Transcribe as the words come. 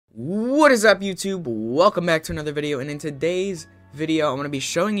What is up, YouTube? Welcome back to another video, and in today's video I'm going to be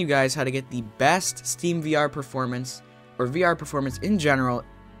showing you guys how to get the best SteamVR performance, or VR performance in general,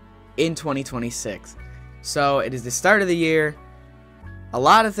 in 2026. So it is the start of the year. A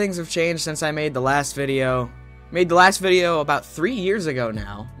lot of things have changed since I made the last video. About 3 years ago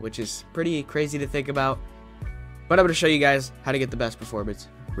now, which is pretty crazy to think about. But I'm going to show you guys how to get the best performance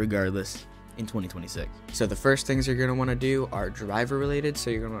regardless in 2026. So the first things you're going to want to do are driver related. So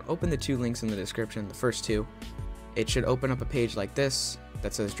you're going to open the two links in the description, the first two. It should open up a page like this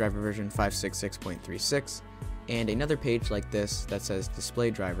that says driver version 566.36 and another page like this that says display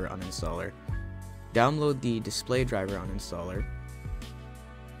driver uninstaller. Download the display driver uninstaller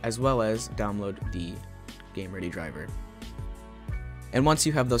as well as download the game ready driver. And once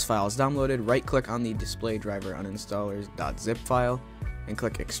you have those files downloaded, right click on the display driver uninstaller's.zip file and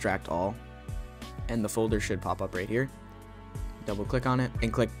click extract all, and the folder should pop up right here. Double click on it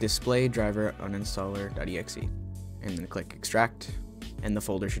and click display driver uninstaller.exe and then click extract, and the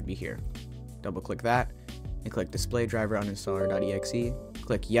folder should be here. Double click that and click display driver uninstaller.exe,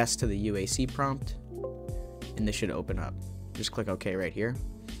 click yes to the UAC prompt, and this should open up. Just click OK right here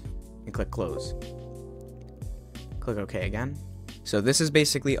and click close. Click OK again. So this is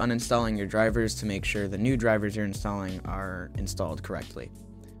basically uninstalling your drivers to make sure the new drivers you're installing are installed correctly.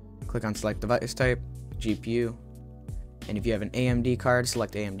 Click on select device type, GPU, and if you have an AMD card,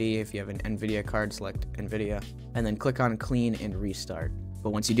 select AMD. If you have an NVIDIA card, select NVIDIA, and then click on clean and restart.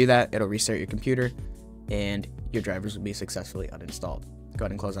 But once you do that, it'll restart your computer and your drivers will be successfully uninstalled. Go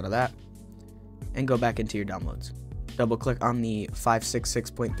ahead and close out of that and go back into your downloads. Double click on the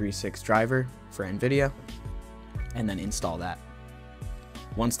 566.36 driver for NVIDIA and then install that.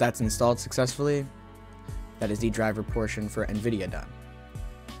 Once that's installed successfully, that is the driver portion for NVIDIA done.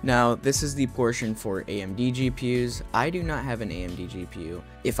 Now, this is the portion for AMD GPUs. I do not have an AMD GPU.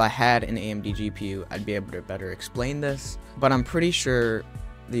 If I had an AMD GPU, I'd be able to better explain this, but I'm pretty sure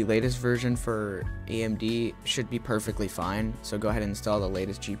the latest version for AMD should be perfectly fine. So go ahead and install the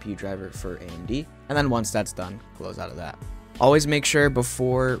latest GPU driver for AMD, and then once that's done, close out of that. Always make sure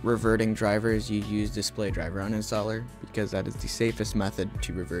before reverting drivers you use display driver uninstaller, because that is the safest method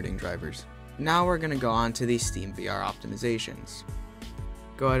to reverting drivers. Now we're going to go on to the SteamVR Optimizations.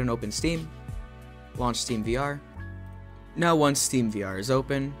 Go ahead and open Steam, launch SteamVR. Now once SteamVR is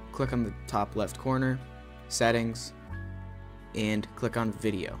open, click on the top left corner, settings, and click on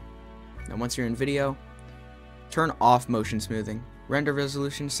video. Now once you're in video, turn off motion smoothing. Render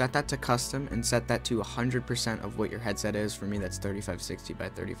resolution, set that to custom and set that to 100% of what your headset is. For me, that's 3560 by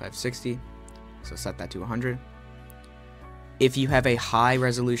 3560, so set that to 100. If you have a high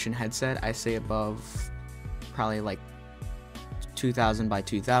resolution headset, I say above probably like 2000 by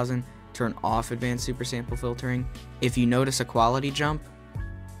 2000, turn off advanced super sample filtering. If you notice a quality jump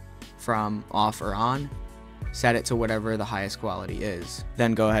from off or on, set it to whatever the highest quality is.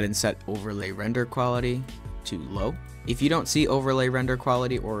 Then go ahead and set overlay render quality to low. If you don't see overlay render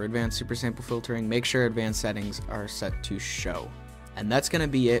quality or advanced super sample filtering, make sure advanced settings are set to show. And that's going to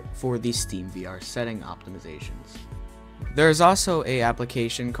be it for the SteamVR setting optimizations. There's also an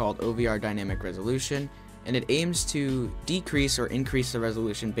application called OVR Dynamic Resolution, and it aims to decrease or increase the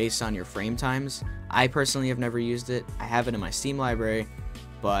resolution based on your frame times. I personally have never used it. I have it in my Steam library,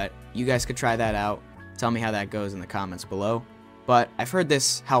 but you guys could try that out. Tell me how that goes in the comments below. But I've heard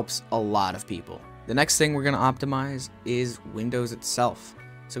this helps a lot of people. The next thing we're going to optimize is Windows itself.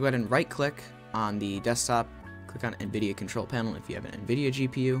 So go ahead and right click on the desktop, click on NVIDIA control panel if you have an NVIDIA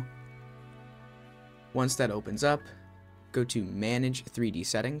GPU. Once that opens up, go to manage 3D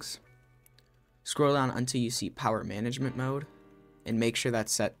settings. Scroll down until you see power management mode and make sure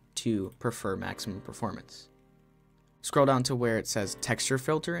that's set to prefer maximum performance. Scroll down to where it says texture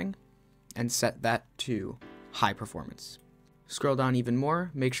filtering and set that to high performance. Scroll down even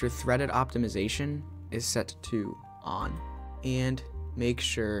more, make sure threaded optimization is set to on, and make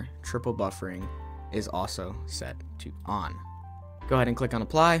sure triple buffering is also set to on. Go ahead and click on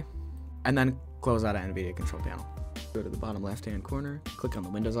apply and then close out of NVIDIA control panel. Go to the bottom left hand corner, click on the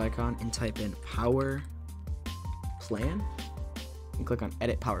Windows icon and type in power plan and click on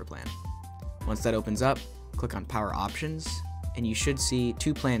edit power plan. Once that opens up, click on power options and you should see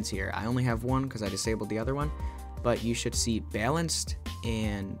two plans here. I only have one because I disabled the other one, but you should see balanced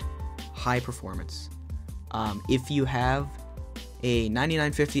and high performance. If you have a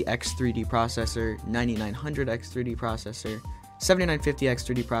 9950X3D processor, 9900X3D processor,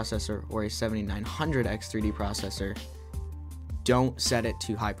 7950X3D processor, or a 7900X3D processor, don't set it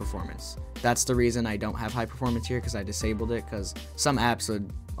to high performance. That's the reason I don't have high performance here, because I disabled it, because some apps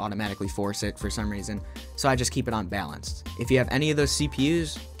would automatically force it for some reason. So I just keep it on balanced. If you have any of those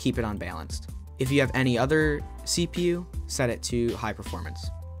CPUs, keep it on balanced. If you have any other CPU, set it to high performance,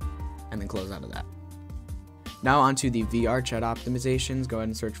 and then close out of that. Now onto the VRChat optimizations. Go ahead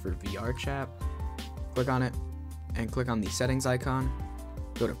and search for VRChat. Click on it and click on the settings icon.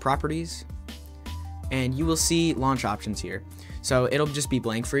 Go to properties, and you will see launch options here. So it'll just be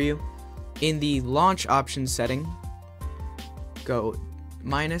blank for you. In the launch options setting, go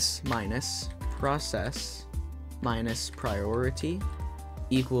process priority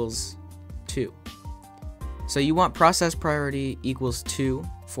equals 2. So you want process priority equals 2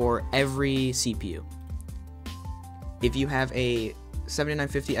 for every CPU. If you have a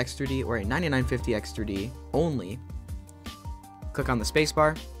 7950X3D or a 9950X3D only, click on the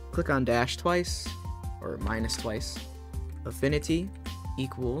spacebar, click on dash twice or minus twice. Affinity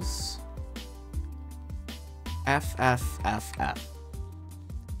equals FFFF.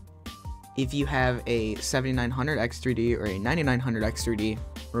 If you have a 7900X3D or a 9900X3D,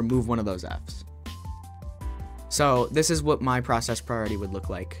 remove one of those Fs. So this is what my process priority would look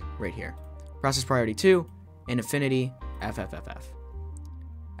like right here. Process priority 2 and affinity FFFF.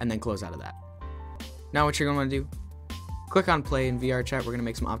 And then close out of that. Now what you're going to want to do, click on play in VRChat. We're going to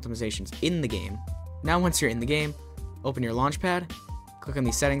make some optimizations in the game. Now once you're in the game, open your launchpad, click on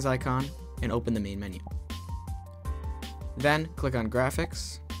the settings icon, and open the main menu. Then click on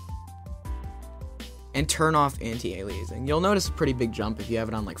graphics and turn off anti-aliasing. You'll notice a pretty big jump if you have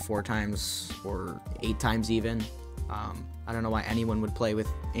it on like 4 times or 8 times even. I don't know why anyone would play with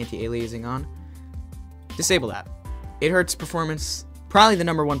anti-aliasing on. Disable that. It hurts performance. Probably the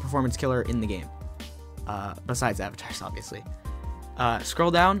 #1 performance killer in the game. Besides avatars, obviously.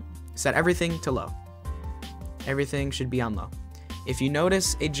 Scroll down, set everything to low. Everything should be on low. If you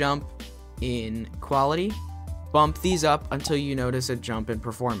notice a jump in quality, bump these up until you notice a jump in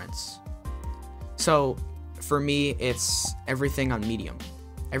performance. So for me, it's everything on medium.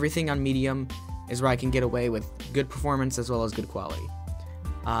 Everything on medium is where I can get away with good performance as well as good quality.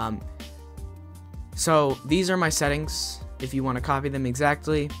 So these are my settings. If you want to copy them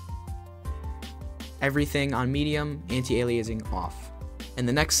exactly, everything on medium, anti-aliasing off. And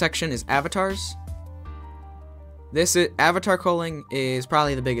the next section is avatars. Avatar culling is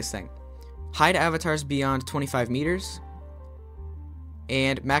probably the biggest thing. Hide avatars beyond 25 meters.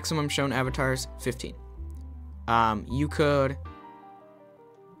 And maximum shown avatars, 15. You could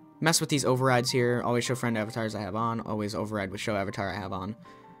mess with these overrides here. Always show friend avatars I have on. Always override with show avatar I have on.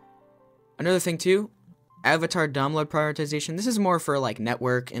 Another thing too, avatar download prioritization. This is more for like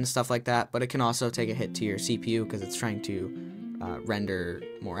network and stuff like that, but it can also take a hit to your CPU because it's trying to render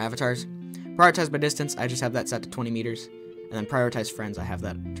more avatars. Prioritize by distance, I just have that set to 20 meters. And then prioritize friends, I have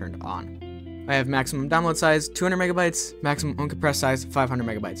that turned on. I have maximum download size, 200 megabytes, maximum uncompressed size, 500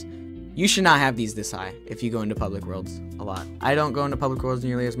 megabytes. You should not have these this high if you go into public worlds a lot. I don't go into public worlds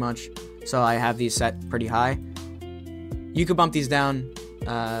nearly as much, so I have these set pretty high. You could bump these down,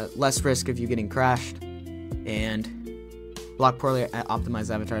 less risk of you getting crashed, and block poorly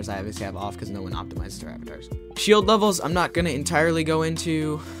optimized avatars I obviously have off because no one optimizes their avatars. Shield levels, I'm not going to entirely go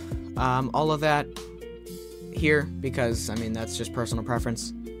into all of that here because, I mean, that's just personal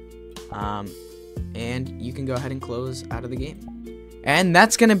preference. And you can go ahead and close out of the game. And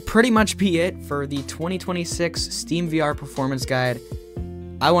that's going to pretty much be it for the 2026 SteamVR Performance Guide.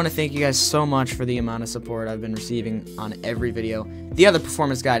 I want to thank you guys so much for the amount of support I've been receiving on every video. The other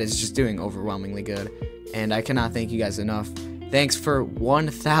performance guide is just doing overwhelmingly good, and I cannot thank you guys enough. Thanks for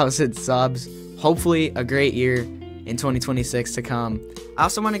 1,000 subs. Hopefully a great year in 2026 to come. I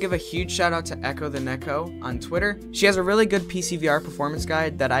also want to give a huge shout out to Echo the Neko on Twitter. She has a really good PCVR performance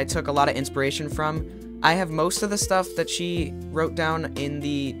guide that I took a lot of inspiration from. I have most of the stuff that she wrote down in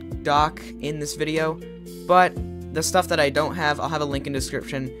the doc in this video, but the stuff that I don't have, I'll have a link in the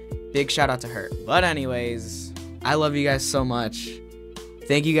description. Big shout out to her. But anyways, I love you guys so much.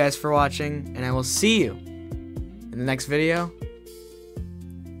 Thank you guys for watching, and I will see you in the next video.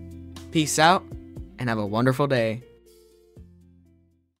 Peace out, and have a wonderful day.